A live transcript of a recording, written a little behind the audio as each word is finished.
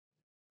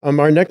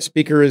Our next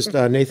speaker is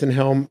Nathan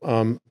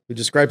Hjelm, who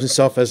describes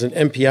himself as an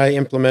MPI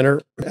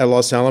implementer at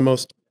Los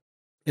Alamos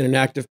and an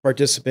active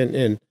participant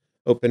in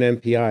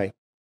OpenMPI.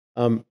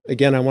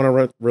 Again, I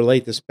want to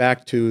relate this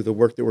back to the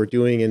work that we're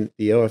doing in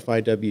the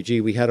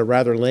OFIWG. We had a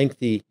rather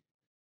lengthy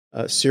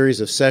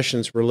series of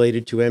sessions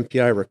related to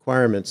MPI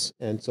requirements.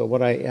 And so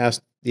what I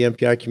asked the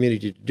MPI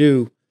community to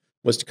do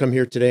was to come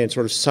here today and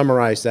sort of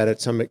summarize that at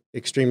some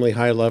extremely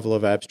high level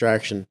of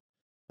abstraction.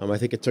 I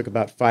think it took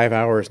about 5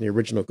 hours in the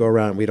original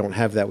go-around. We don't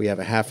have that. We have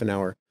a half an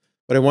hour.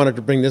 But I wanted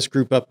to bring this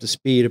group up to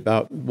speed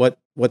about what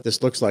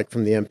this looks like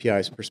from the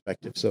MPI's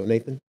perspective. So,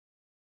 Nathan?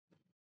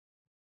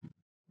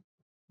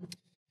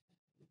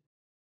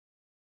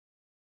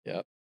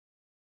 Yeah.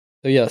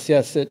 So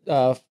yes,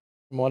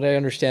 from what I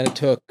understand, it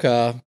took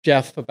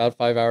Jeff about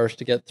 5 hours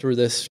to get through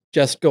this.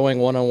 Just going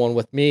one-on-one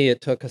with me,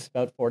 it took us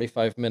about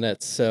 45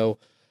 minutes. So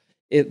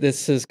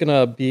this is going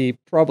to be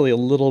probably a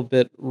little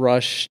bit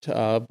rushed,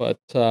 but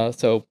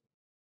so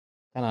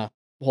kind of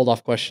hold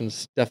off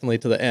questions definitely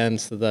to the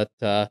end so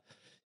that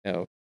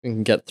we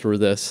can get through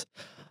this.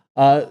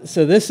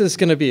 So this is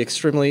going to be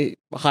extremely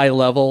high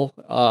level.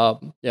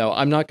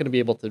 I'm not going to be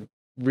able to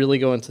really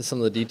go into some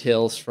of the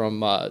details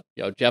from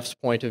Jeff's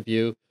point of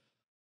view.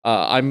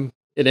 I'm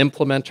an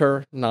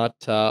implementer, not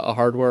a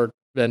hardware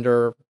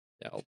vendor.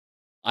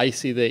 I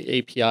see the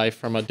API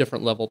from a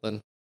different level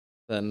than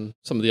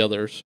some of the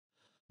others.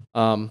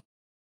 And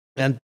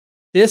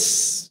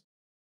this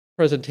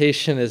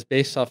presentation is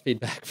based off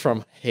feedback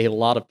from a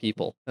lot of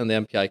people in the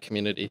MPI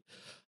community.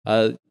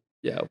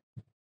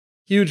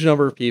 Huge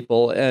number of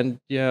people, and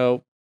I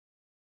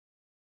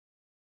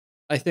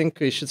think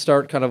we should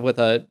start kind of with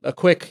a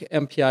quick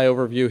MPI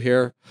overview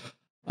here.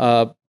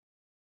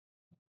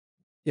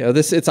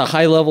 It's a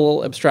high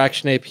level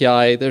abstraction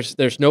API.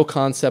 There's no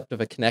concept of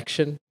a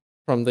connection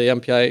from the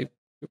MPI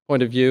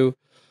point of view.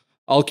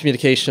 All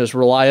communication is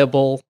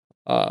reliable.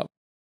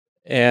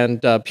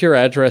 And pure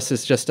address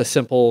is just a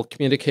simple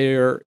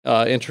communicator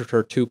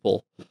integer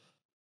tuple.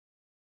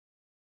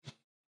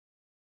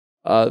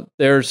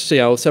 There's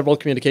several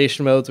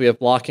communication modes. We have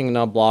blocking,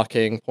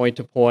 non-blocking,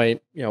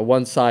 point-to-point,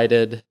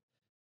 one-sided,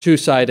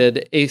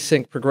 two-sided.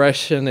 Async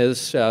progression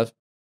is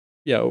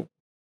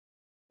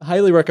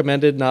highly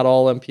recommended. Not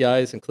all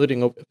MPIs,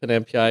 including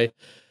OpenMPI,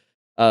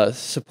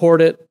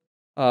 support it.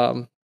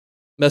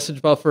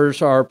 Message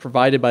buffers are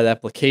provided by the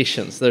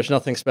applications. There's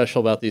nothing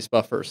special about these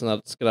buffers, and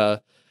that's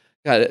gonna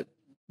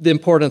the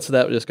importance of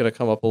that is going to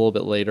come up a little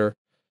bit later.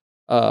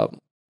 The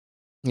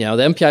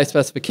MPI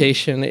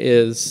specification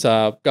is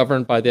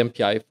governed by the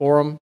MPI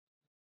forum.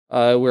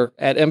 We're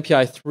at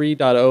MPI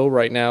 3.0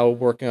 right now,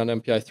 working on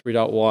MPI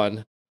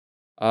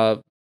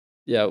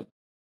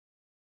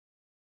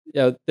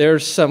 3.1.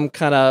 There's some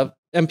kind of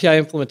MPI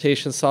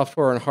implementation,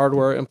 software and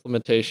hardware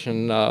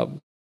implementation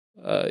in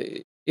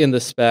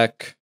the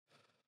spec.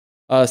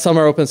 Some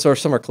are open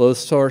source, some are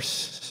closed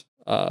source.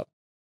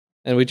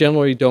 And we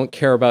generally don't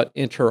care about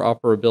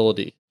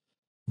interoperability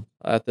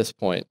at this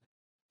point.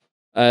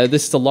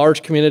 This is a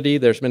large community.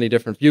 There's many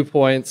different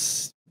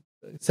viewpoints,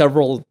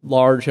 several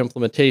large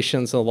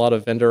implementations, and a lot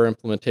of vendor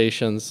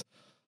implementations.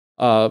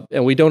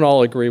 And we don't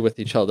all agree with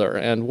each other.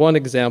 And one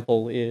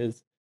example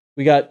is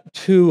we got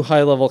two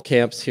high-level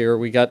camps here.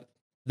 We got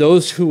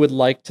those who would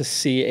like to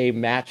see a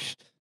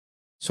matched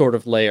sort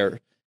of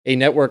layer, a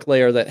network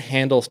layer that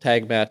handles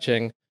tag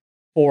matching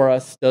for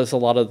us, does a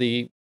lot of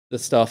the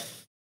stuff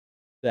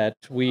that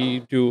we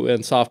do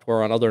in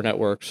software on other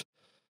networks.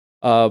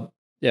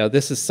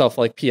 This is stuff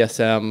like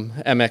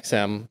PSM,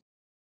 MXM,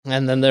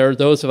 and then there are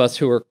those of us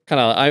who are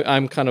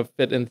I'm kind of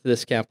fit into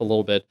this camp a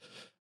little bit,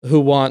 who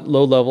want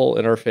low-level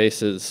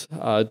interfaces,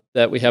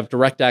 that we have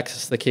direct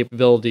access to the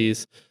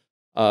capabilities,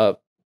 so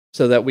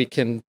that we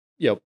can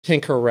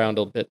tinker around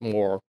a bit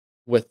more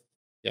with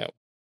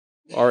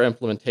our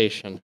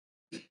implementation.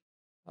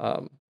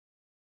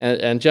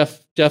 And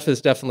Jeff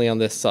is definitely on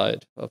this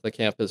side of the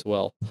camp as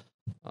well.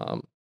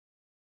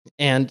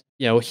 And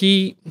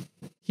he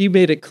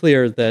made it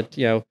clear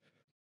that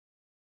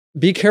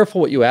be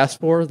careful what you ask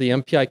for. The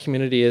MPI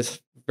community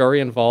is very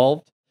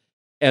involved,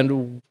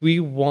 and we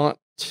want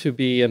to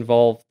be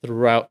involved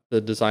throughout the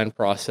design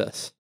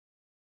process.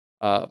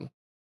 And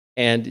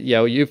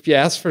if you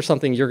ask for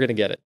something, you're going to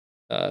get it.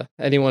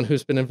 Anyone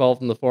who's been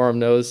involved in the forum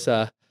knows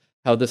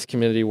how this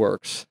community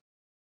works.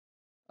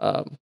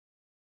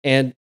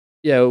 And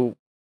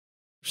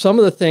some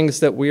of the things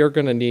that we are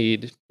going to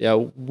need,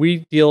 we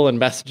deal in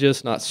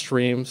messages, not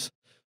streams.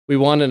 We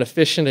want an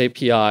efficient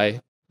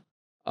API,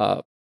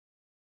 and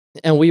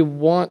we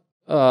want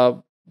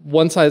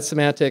one-sided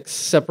semantics,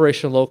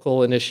 separation of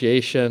local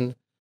initiation,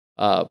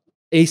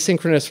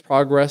 asynchronous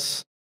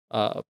progress.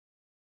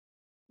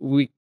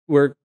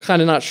 We're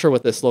kind of not sure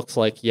what this looks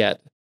like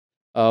yet.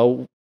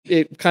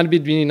 It kind of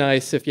would be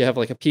nice if you have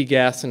like a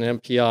PGAS and an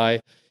MPI.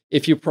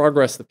 If you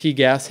progress the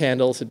PGAS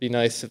handles, it'd be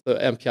nice if the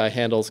MPI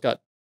handles got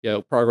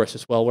progress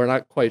as well. We're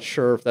not quite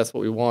sure if that's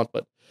what we want,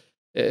 but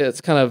it's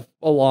kind of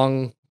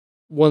along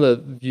one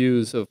of the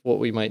views of what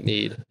we might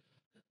need.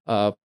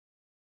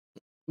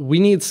 We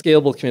need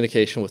scalable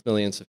communication with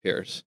millions of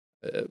peers.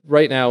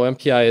 Right now,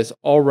 MPI is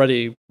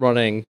already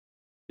running,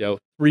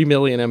 3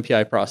 million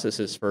MPI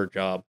processes for a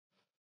job.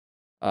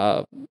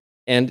 Uh,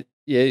 and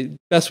yeah,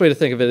 best way to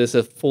think of it is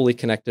a fully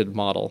connected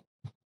model.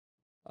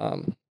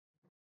 Um,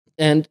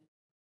 and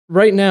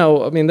right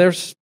now, I mean,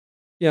 there's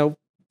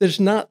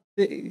not,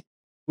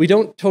 we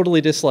don't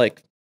totally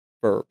dislike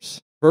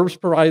verbs. Verbs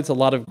provides a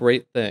lot of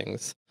great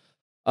things.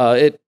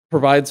 It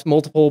provides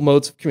multiple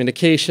modes of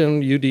communication,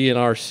 UD and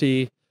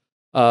RC.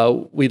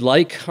 We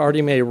like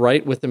RDMA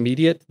write with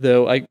immediate,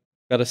 though I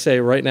gotta say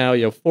right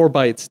now, 4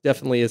 bytes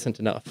definitely isn't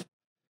enough.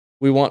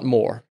 We want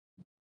more.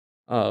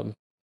 Um,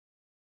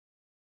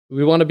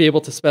 we want to be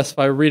able to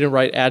specify read and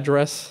write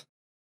address.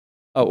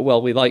 Oh,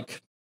 well, we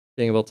like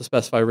being able to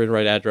specify read and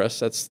write address.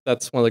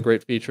 That's one of the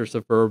great features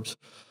of verbs.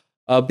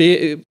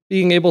 Being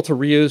able to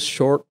reuse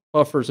short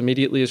buffers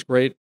immediately is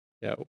great.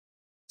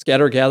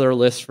 Scatter gather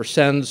lists for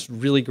sends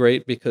really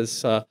great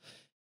because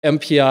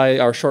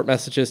MPI, our short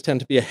messages, tend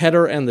to be a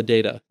header and the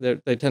data.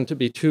 They tend to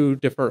be 2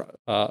 different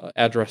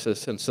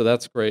addresses, and so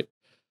that's great.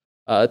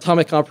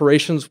 Atomic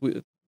operations,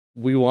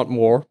 we want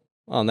more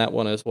on that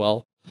one as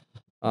well.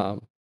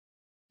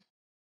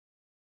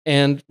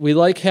 And we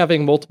like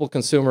having multiple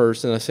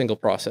consumers in a single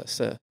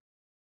process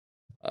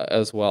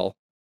as well.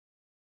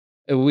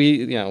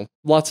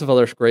 Lots of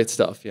other great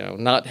stuff,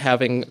 not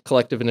having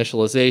collective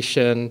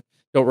initialization,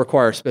 don't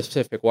require a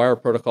specific wire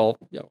protocol,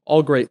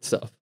 all great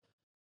stuff.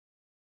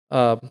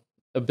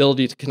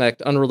 Ability to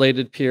connect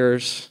unrelated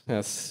peers,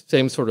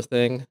 same sort of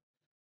thing.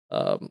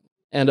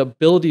 And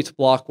ability to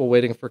block while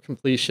waiting for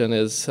completion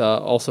is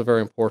also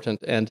very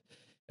important. And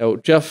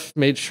Jeff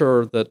made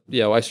sure that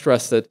I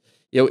stress that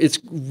it's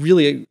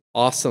really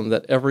awesome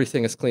that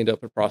everything is cleaned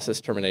up at process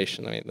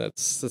termination. I mean,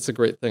 that's a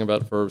great thing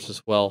about verbs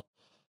as well.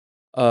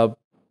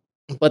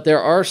 But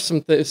there are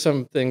some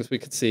things we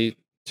could see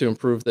to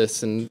improve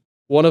this, and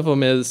one of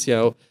them is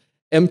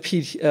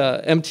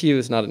MTU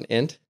is not an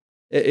int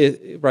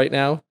right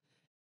now,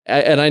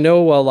 and I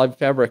know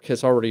LiveFabric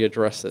has already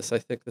addressed this. I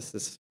think this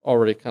is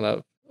already kind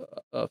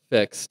of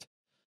fixed.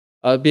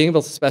 Being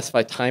able to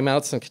specify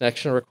timeouts and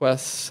connection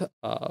requests.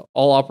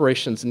 All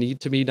operations need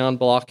to be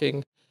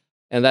non-blocking,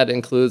 and that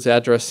includes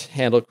address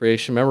handle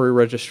creation, memory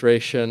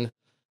registration,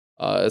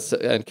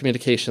 and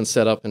communication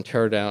setup and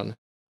teardown.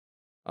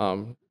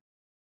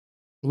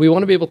 We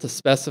want to be able to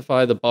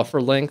specify the buffer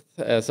length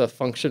as a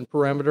function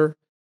parameter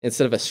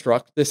instead of a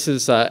struct. This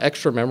is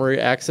extra memory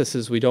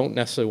accesses we don't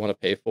necessarily want to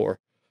pay for.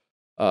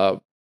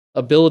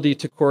 Ability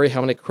to query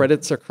how many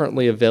credits are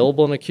currently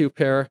available in a queue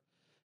pair.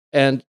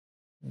 And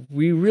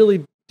we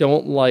really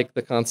don't like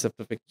the concept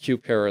of a queue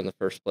pair in the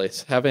first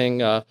place.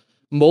 Having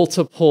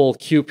multiple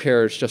queue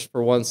pairs just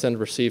for one send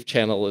receive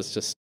channel is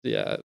just,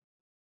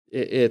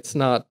 it's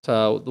not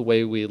the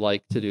way we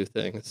like to do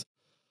things.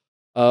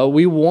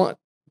 We want,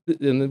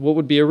 and what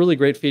would be a really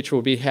great feature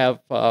would be have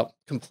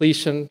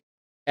completion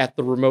at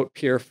the remote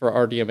peer for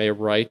RDMA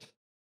write,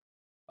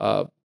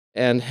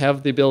 and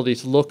have the ability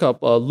to look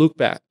up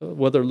loopback,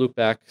 whether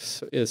loopback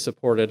is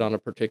supported on a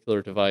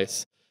particular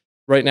device.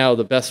 Right now,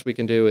 the best we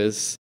can do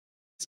is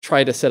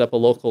try to set up a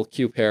local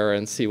queue pair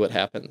and see what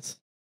happens.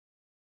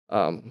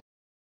 And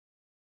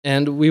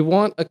we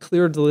want a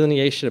clear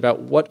delineation about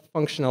what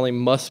functionality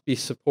must be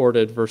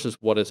supported versus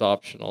what is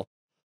optional.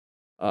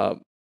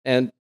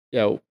 And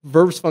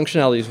verbs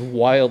functionality is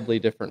wildly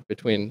different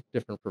between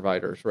different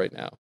providers right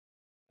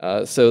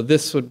now. So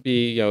this would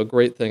be a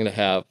great thing to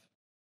have.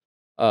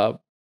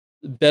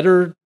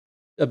 Better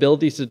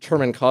ability to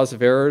determine cause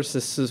of errors.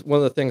 This is one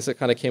of the things that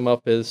kind of came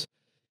up is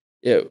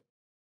a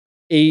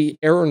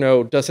error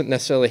node doesn't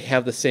necessarily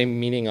have the same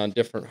meaning on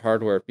different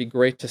hardware. It'd be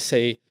great to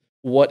say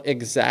what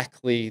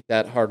exactly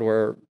that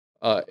hardware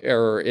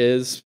error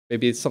is.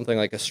 Maybe it's something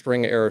like a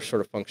string error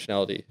sort of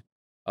functionality.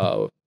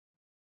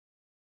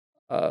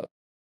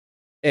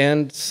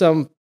 And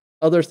some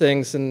other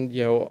things, and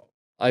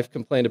I've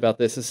complained about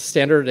this, is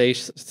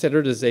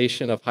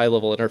standardization of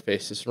high-level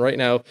interfaces. And right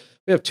now,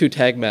 we have 2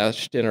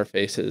 tag-matched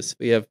interfaces.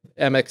 We have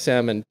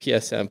MXM and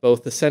PSM,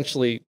 both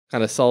essentially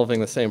kind of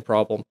solving the same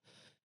problem.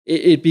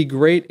 It'd be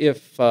great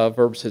if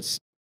verbs had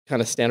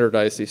kind of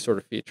standardized these sort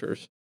of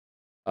features.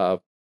 And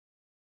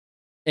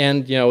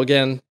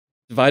again,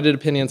 divided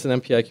opinions in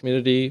the MPI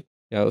community.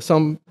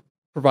 Some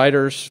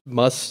providers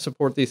must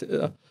support these.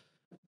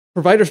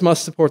 Providers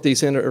must support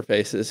these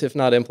interfaces. If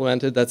not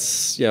implemented,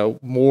 that's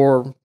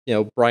more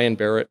Brian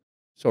Barrett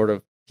sort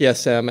of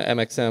PSM,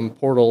 MXM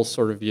portals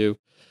sort of view,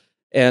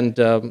 and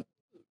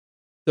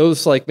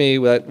those like me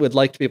that would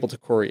like to be able to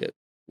query it.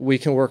 We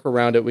can work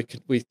around it.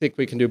 We think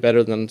we can do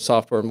better than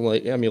software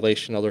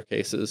emulation in other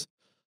cases,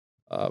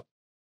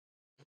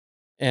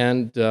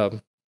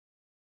 and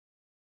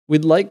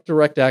we'd like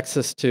direct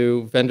access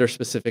to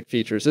vendor-specific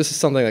features. This is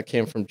something that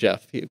came from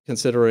Jeff,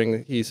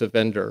 considering he's a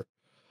vendor.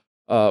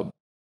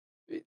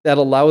 That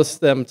allows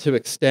them to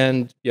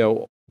extend,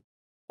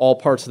 all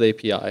parts of the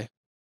API.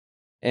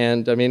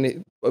 And I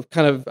mean, a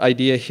kind of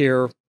idea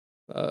here,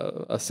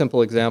 a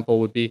simple example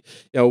would be,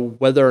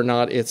 whether or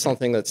not it's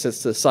something that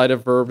sits to the side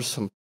of verbs,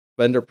 some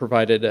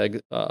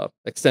vendor-provided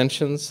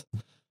extensions.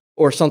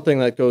 or something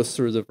that goes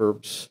through the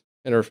verbs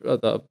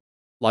the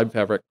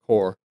LibFabric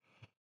core.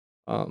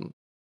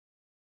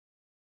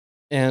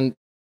 And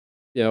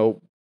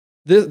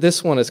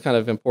this one is kind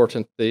of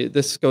important.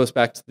 This goes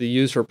back to the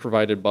user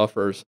provided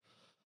buffers.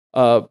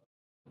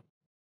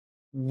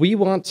 We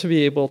want to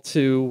be able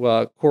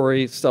to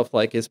query stuff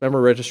like, is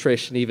memory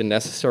registration even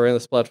necessary on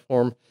this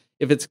platform?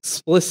 If it's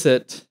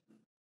explicit,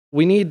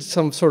 we need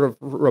some sort of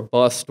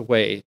robust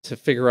way to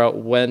figure out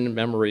when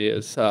memory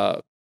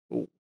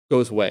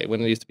goes away,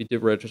 when it needs to be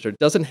deregistered. It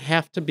doesn't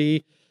have to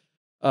be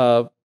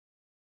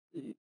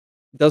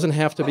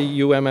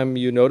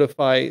UMMU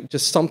notify,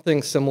 just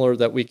something similar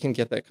that we can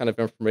get that kind of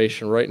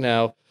information. Right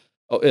now,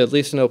 at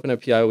least in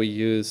OpenMPI, we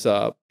use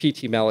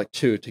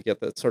ptmalloc2 to get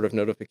that sort of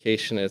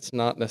notification. It's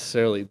not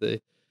necessarily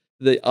the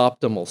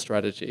optimal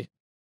strategy.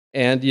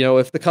 And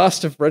if the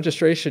cost of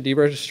registration,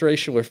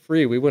 deregistration were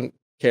free, we wouldn't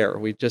care.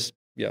 We just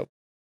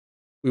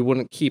we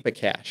wouldn't keep a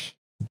cache.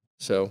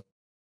 So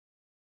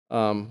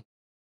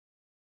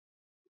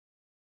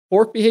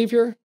fork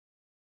behavior,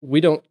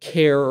 we don't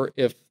care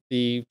if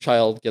the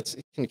child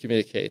can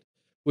communicate.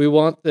 We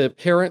want the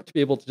parent to be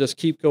able to just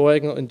keep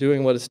going and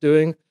doing what it's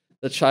doing.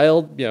 The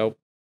child,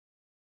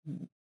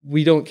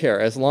 we don't care.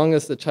 As long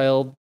as the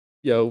child,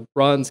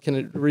 runs,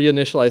 can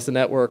reinitialize the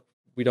network,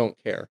 we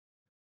don't care.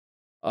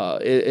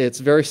 It's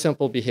very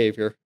simple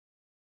behavior.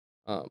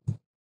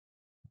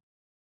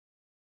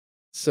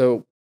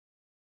 So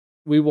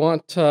we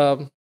want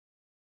kind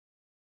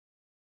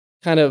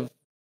of,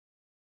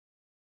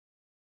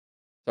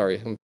 sorry,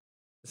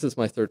 this is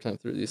my third time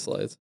through these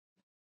slides.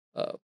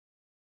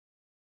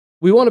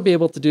 We want to be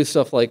able to do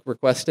stuff like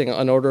requesting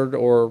unordered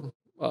or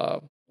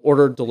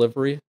ordered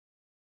delivery.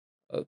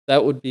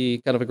 That would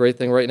be kind of a great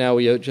thing. Right now,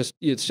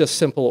 it's just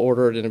simple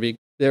ordered, and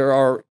there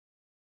are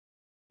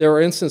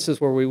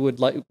instances where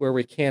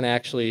we can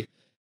actually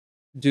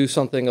do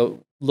something a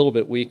little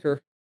bit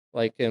weaker,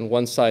 like in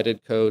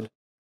one-sided code.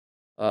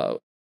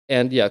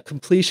 And yeah,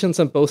 completions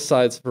on both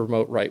sides of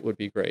remote write would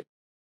be great.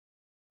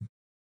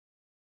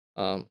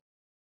 And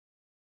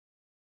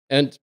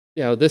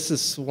this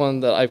is one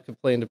that I've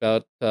complained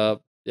about.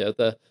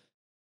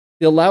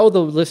 They allow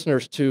the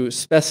listeners to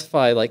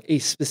specify like a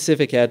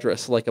specific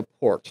address, like a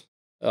port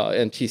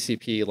in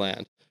TCP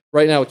land.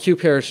 Right now, a queue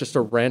pair is just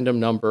a random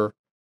number,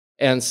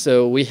 and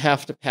so we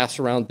have to pass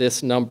around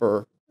this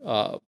number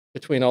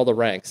between all the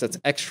ranks. That's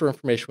extra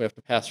information we have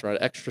to pass around,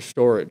 extra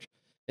storage,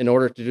 in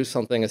order to do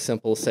something as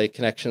simple as, say,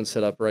 connection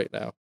setup right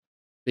now.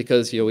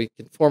 Because we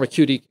can form a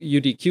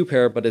UD queue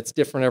pair, but it's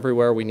different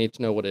everywhere. We need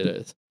to know what it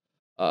is.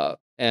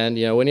 And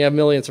when you have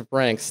millions of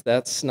ranks,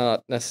 that's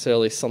not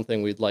necessarily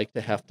something we'd like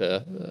to have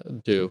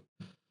to do.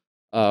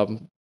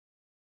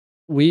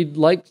 We'd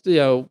like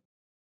to,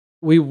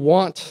 we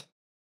want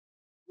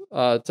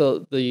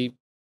to the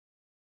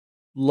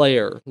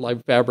layer,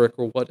 like Fabric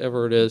or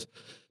whatever it is,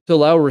 to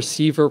allow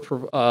receiver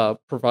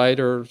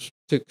providers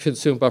to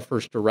consume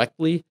buffers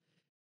directly.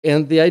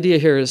 And the idea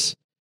here is,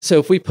 so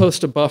if we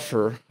post a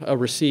buffer, a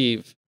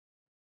receive,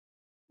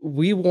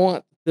 we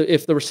want,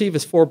 if the receive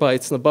is 4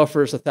 bytes and the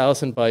buffer is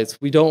 1,000 bytes,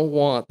 we don't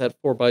want that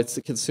 4 bytes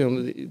to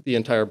consume the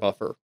entire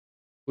buffer.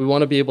 We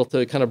want to be able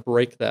to kind of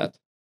break that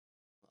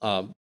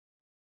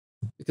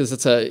because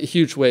it's a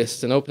huge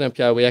waste. In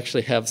OpenMPI, we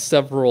actually have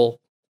several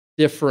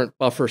different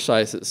buffer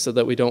sizes so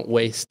that we don't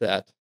waste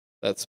that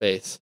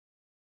space.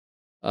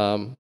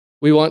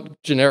 We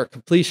want generic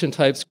completion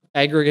types.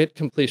 Aggregate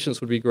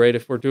completions would be great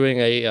if we're doing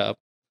a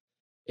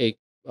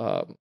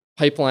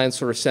pipeline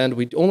sort of send.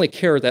 We only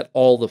care that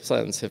all the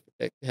sends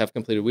have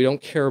completed. We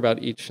don't care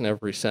about each and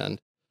every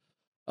send.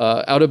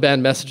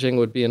 Out-of-band messaging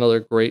would be another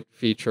great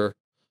feature.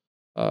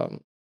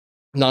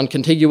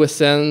 Non-contiguous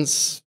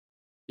sends.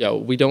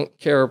 We don't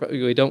care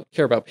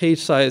about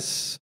page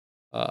size.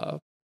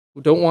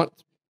 We don't want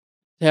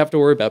to have to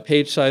worry about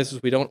page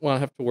sizes. We don't want to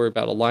have to worry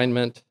about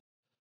alignment.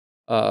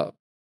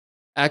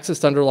 Access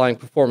to underlying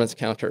performance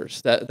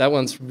counters. That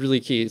one's really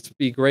key. It'd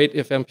be great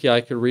if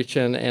MPI could reach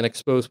in and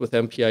expose with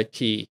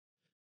MPI-T,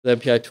 the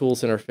MPI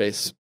tools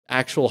interface,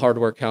 actual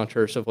hardware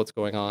counters of what's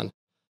going on.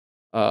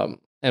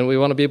 And we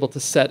want to be able to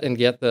set and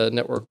get the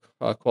network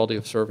quality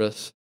of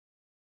service.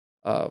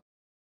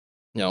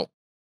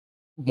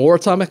 More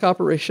atomic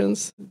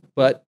operations,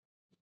 but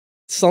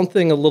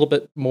something a little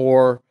bit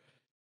more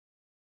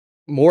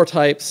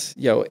types.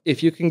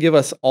 If you can give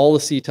us all the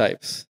C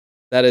types,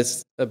 that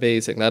is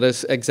amazing. That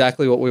is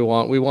exactly what we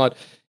want. We want,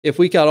 if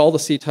we got all the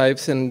C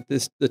types and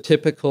the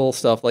typical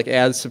stuff like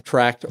add,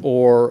 subtract,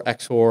 OR,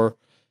 XOR,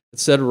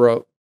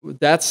 etc.,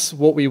 that's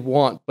what we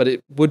want. But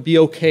it would be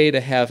okay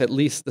to have at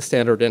least the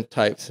standard int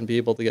types and be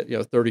able to get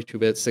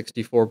 32-bit,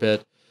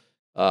 64-bit,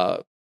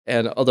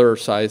 and other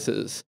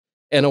sizes,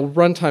 and a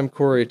runtime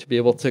query to be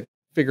able to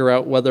figure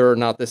out whether or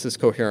not this is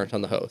coherent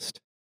on the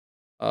host.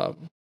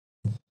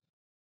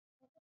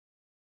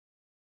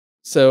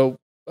 So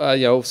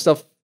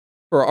stuff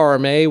for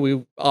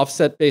RMA,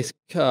 offset-based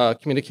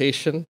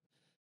communication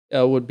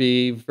would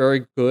be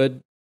very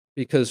good,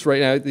 because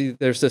right now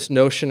there's this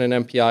notion in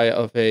MPI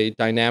of a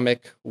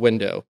dynamic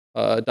window,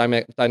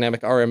 dynamic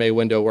RMA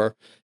window, where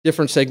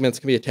different segments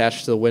can be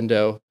attached to the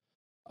window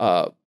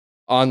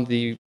on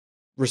the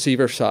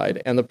receiver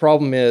side. And the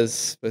problem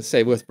is, let's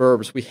say with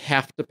verbs, we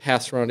have to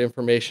pass around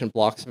information,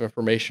 blocks of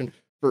information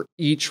for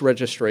each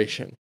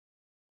registration.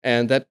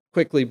 And that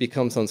quickly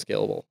becomes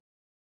unscalable.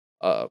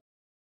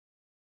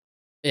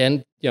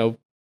 And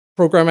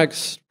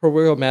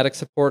programmatic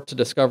support to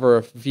discover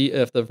if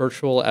the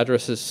virtual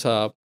addresses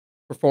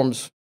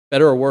performs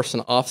better or worse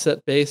than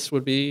offset based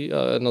would be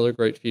another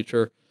great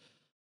feature.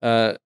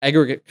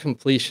 Aggregate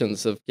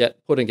completions of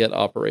put and get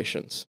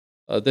operations.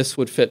 This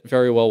would fit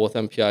very well with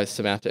MPI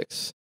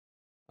semantics.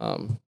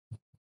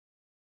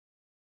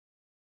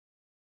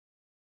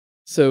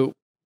 So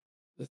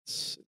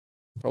let's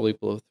probably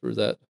blow through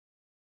that.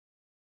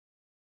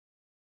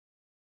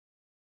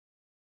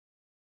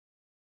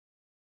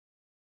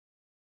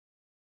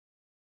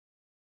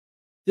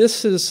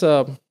 This is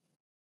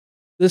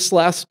this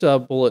last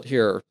bullet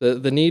here,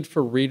 the need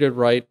for read and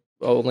write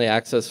only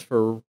access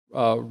for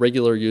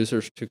regular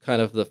users to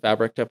kind of the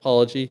fabric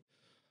topology.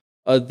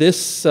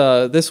 This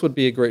would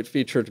be a great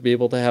feature to be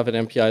able to have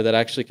an MPI that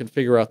actually can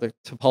figure out the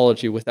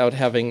topology without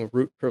having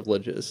root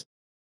privileges.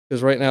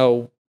 Because right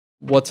now,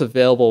 what's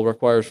available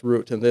requires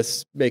root, and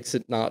this makes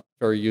it not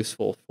very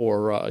useful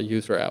for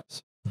user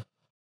apps.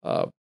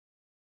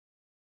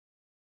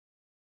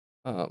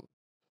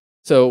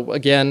 So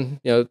again,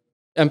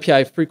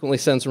 MPI frequently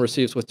sends and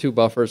receives with 2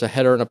 buffers, a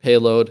header and a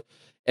payload,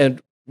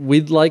 and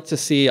we'd like to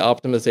see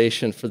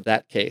optimization for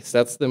that case.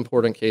 That's the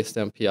important case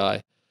to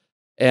MPI.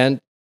 And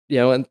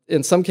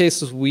in some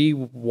cases we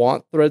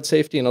want thread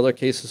safety, in other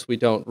cases we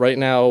don't. Right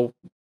now,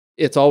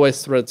 it's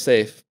always thread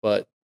safe,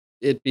 but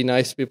it'd be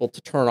nice to be able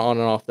to turn on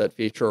and off that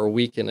feature or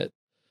weaken it.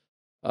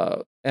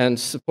 And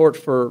support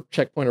for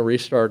checkpoint or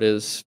restart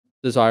is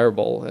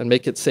desirable, and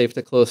make it safe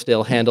to close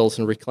stale handles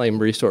and reclaim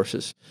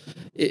resources.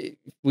 If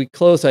we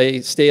close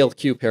a stale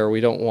queue pair, we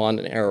don't want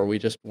an error. We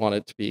just want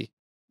it to be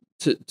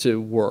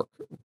to work,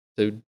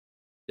 to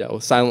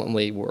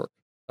silently work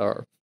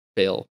or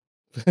fail.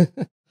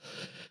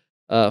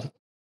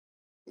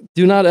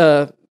 Do not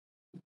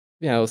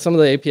some of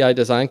the API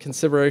design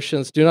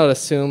considerations. Do not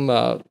assume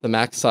the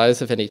max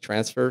size of any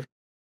transfer.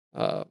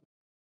 The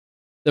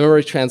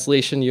memory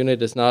translation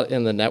unit is not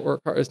in the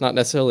network. Is not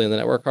necessarily in the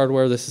network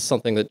hardware. This is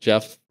something that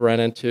Jeff ran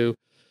into.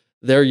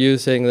 They're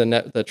using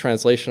the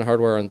translation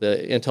hardware on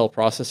the Intel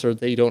processor.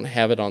 They don't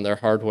have it on their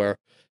hardware.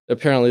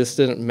 Apparently, this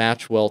didn't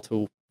match well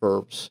to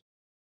verbs.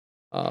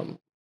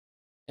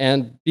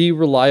 And be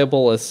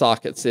reliable as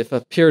sockets. If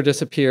a peer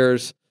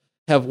disappears,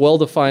 have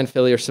well-defined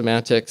failure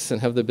semantics and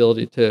have the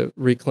ability to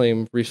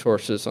reclaim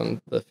resources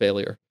on the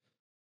failure.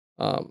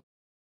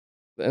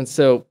 And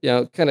so,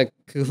 kind of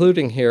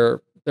concluding here,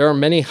 there are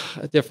many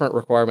different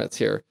requirements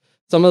here.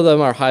 Some of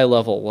them are high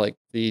level, like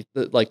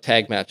like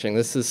tag matching.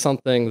 This is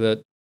something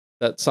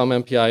that some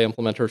MPI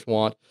implementers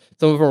want.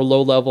 Some of them are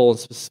low level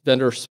and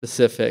vendor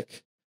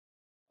specific.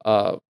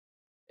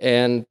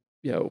 And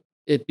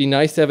it'd be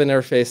nice to have an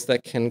interface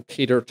that can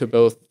cater to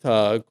both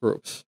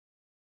groups.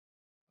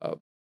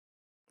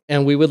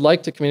 And we would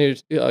like to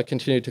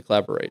continue to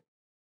collaborate.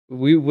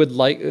 We would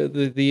like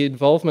the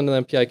involvement in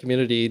the MPI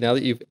community, now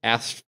that you've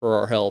asked for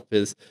our help,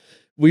 is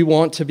we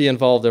want to be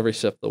involved every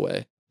step of the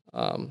way.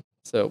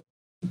 So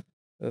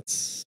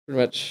that's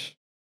pretty much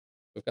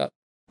what we've got.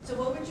 So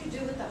what would you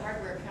do with the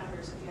hardware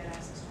counters if you had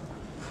access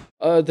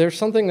to them? There's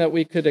something that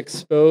we could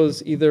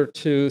expose either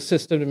to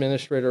system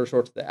administrators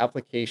or to the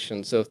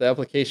application. So if the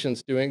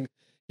application's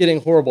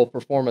getting horrible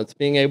performance,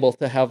 being able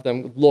to have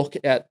them look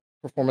at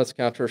performance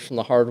counters from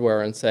the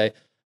hardware and say,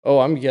 oh,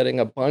 I'm getting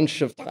a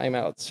bunch of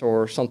timeouts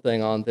or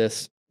something on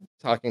this,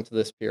 talking to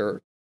this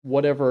peer,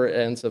 whatever it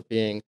ends up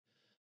being.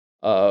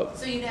 So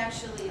you'd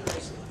actually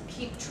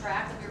keep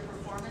track of your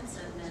performance,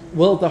 and then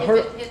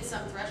if it hits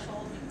some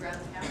threshold, you grab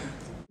the counter?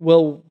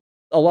 Well,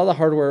 a lot of the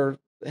hardware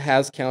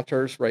has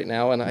counters right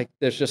now, and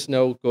there's just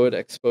no good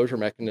exposure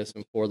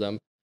mechanism for them.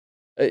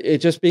 It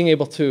just being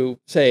able to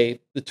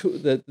say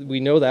that we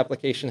know the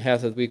application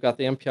has it. We've got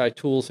the MPI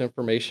tools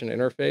information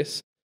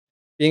interface.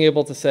 Being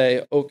able to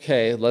say,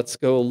 okay, let's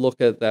go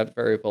look at that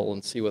variable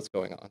and see what's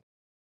going on.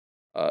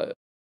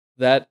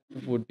 That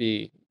would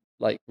be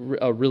like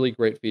a really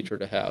great feature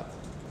to have.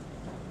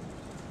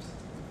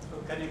 So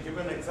can you give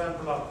an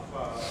example of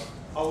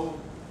how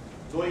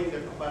knowing the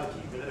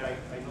topology, whether I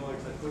know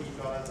it's a 2D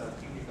torus or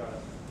 3D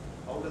torus,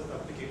 how does the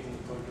application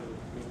going to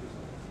make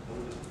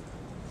this?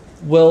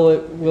 Well,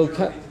 it will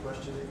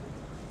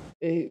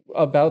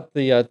about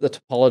the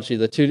topology,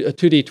 the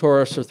 2D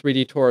torus or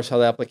 3D torus, how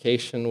the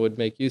application would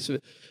make use of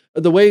it.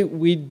 The way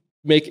we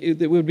make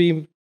it would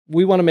be,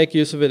 we want to make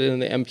use of it in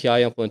the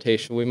MPI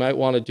implementation. We might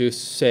want to do,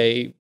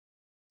 say,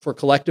 for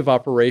collective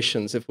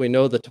operations, if we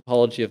know the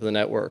topology of the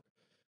network,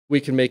 we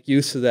can make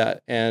use of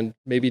that and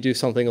maybe do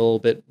something a little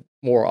bit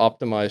more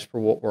optimized for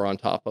what we're on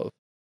top of.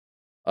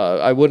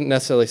 I wouldn't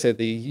necessarily say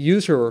the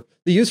user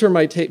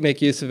might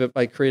make use of it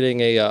by creating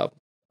a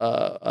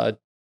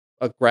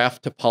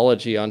graph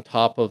topology on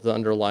top of the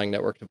underlying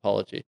network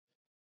topology.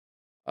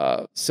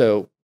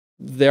 So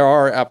there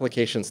are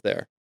applications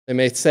there. They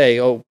may say,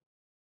 oh,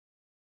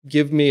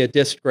 give me a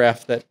disk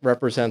graph that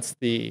represents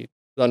the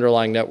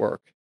underlying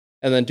network,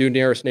 and then do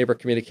nearest neighbor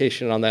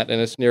communication on that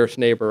and its nearest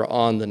neighbor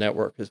on the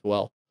network as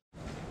well.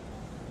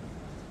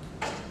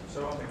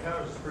 So on the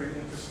counters, it's pretty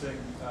interesting.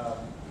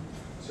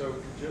 So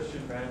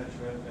congestion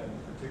management and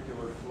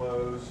particular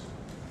flows,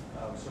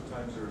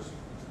 sometimes there's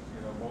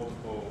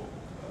multiple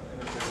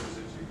interfaces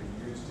that you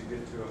can use to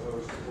get to a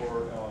host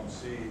or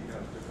LMC,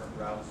 different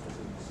routes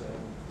within the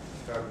same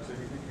fabric. So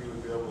you think you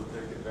would be able to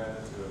take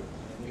advantage of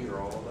any or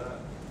all of that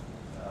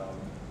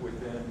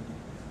within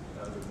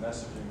the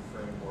messaging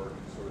framework,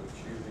 sort of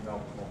choosing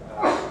optimal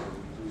paths or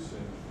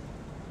reducing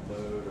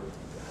load or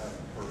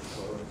having per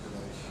flow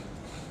information.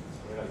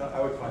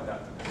 I would find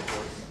that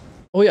important.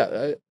 Oh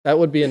yeah, that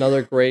would be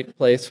another great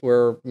place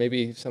where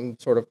maybe some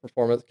sort of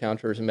performance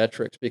counters and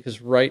metrics,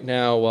 because right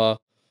now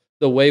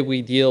the way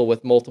we deal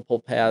with multiple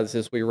paths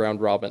is we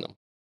round robin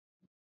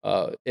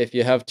them. If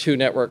you have 2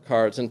 network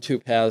cards and 2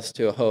 paths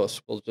to a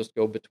host, we'll just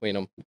go between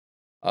them.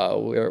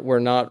 We're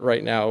not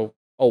right now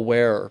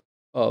aware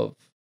of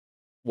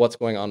what's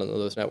going on in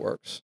those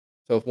networks.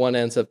 So if one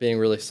ends up being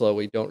really slow,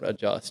 we don't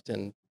adjust,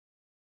 and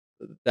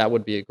that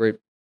would be a great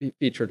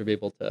feature to be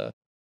able to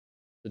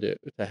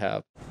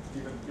have.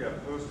 Even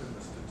posting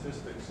the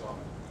statistics on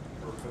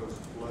per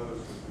host flows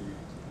would be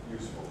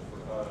useful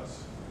for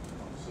us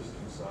on the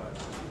system side.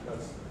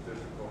 That's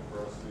difficult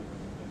for us to even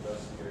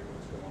investigate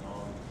what's going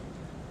on.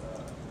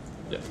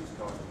 Who's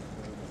causing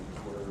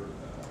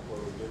where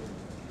we're getting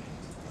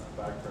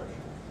back pressure.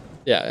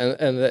 Yeah,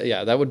 and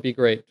that would be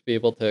great to be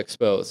able to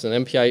expose. And the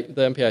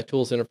MPI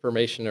tools and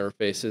information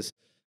interface is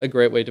a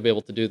great way to be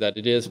able to do that.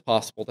 It is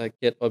possible to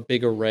get a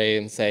big array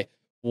and say,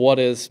 what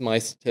is my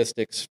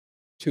statistics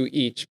to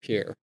each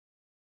peer?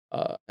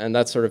 And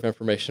that sort of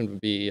information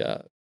would be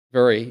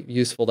very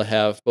useful to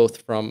have,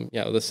 both from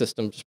the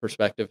systems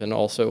perspective and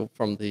also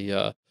from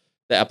the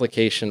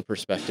application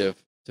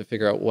perspective, to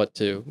figure out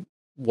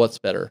what's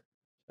better.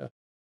 So,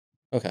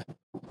 okay.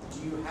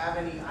 Do you have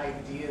any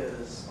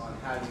ideas on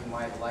how you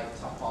might like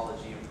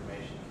topology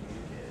information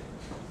communicated?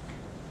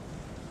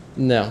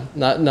 No,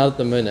 not at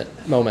the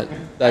moment.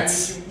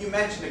 That's. I mean, you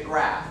mentioned a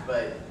graph,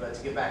 but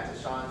to get back to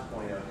Sean's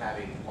point of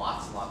having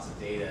lots and lots of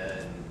data,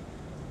 and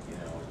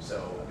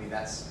so I mean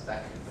that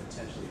could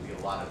potentially be a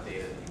lot of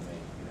data that you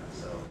make,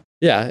 so.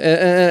 Yeah,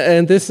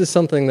 and this is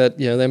something that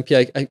the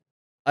MPI.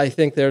 I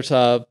think there's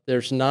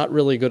not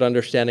really good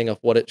understanding of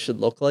what it should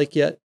look like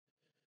yet.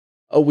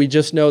 We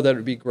just know that it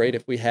would be great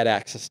if we had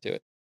access to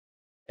it,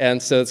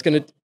 and so it's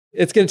gonna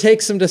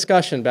take some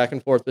discussion back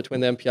and forth between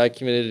the MPI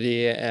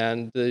community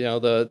and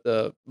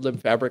the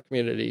libfabric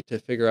community to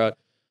figure out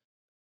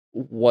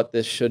what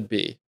this should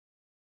be.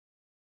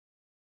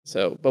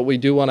 So, but we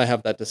do want to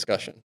have that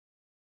discussion.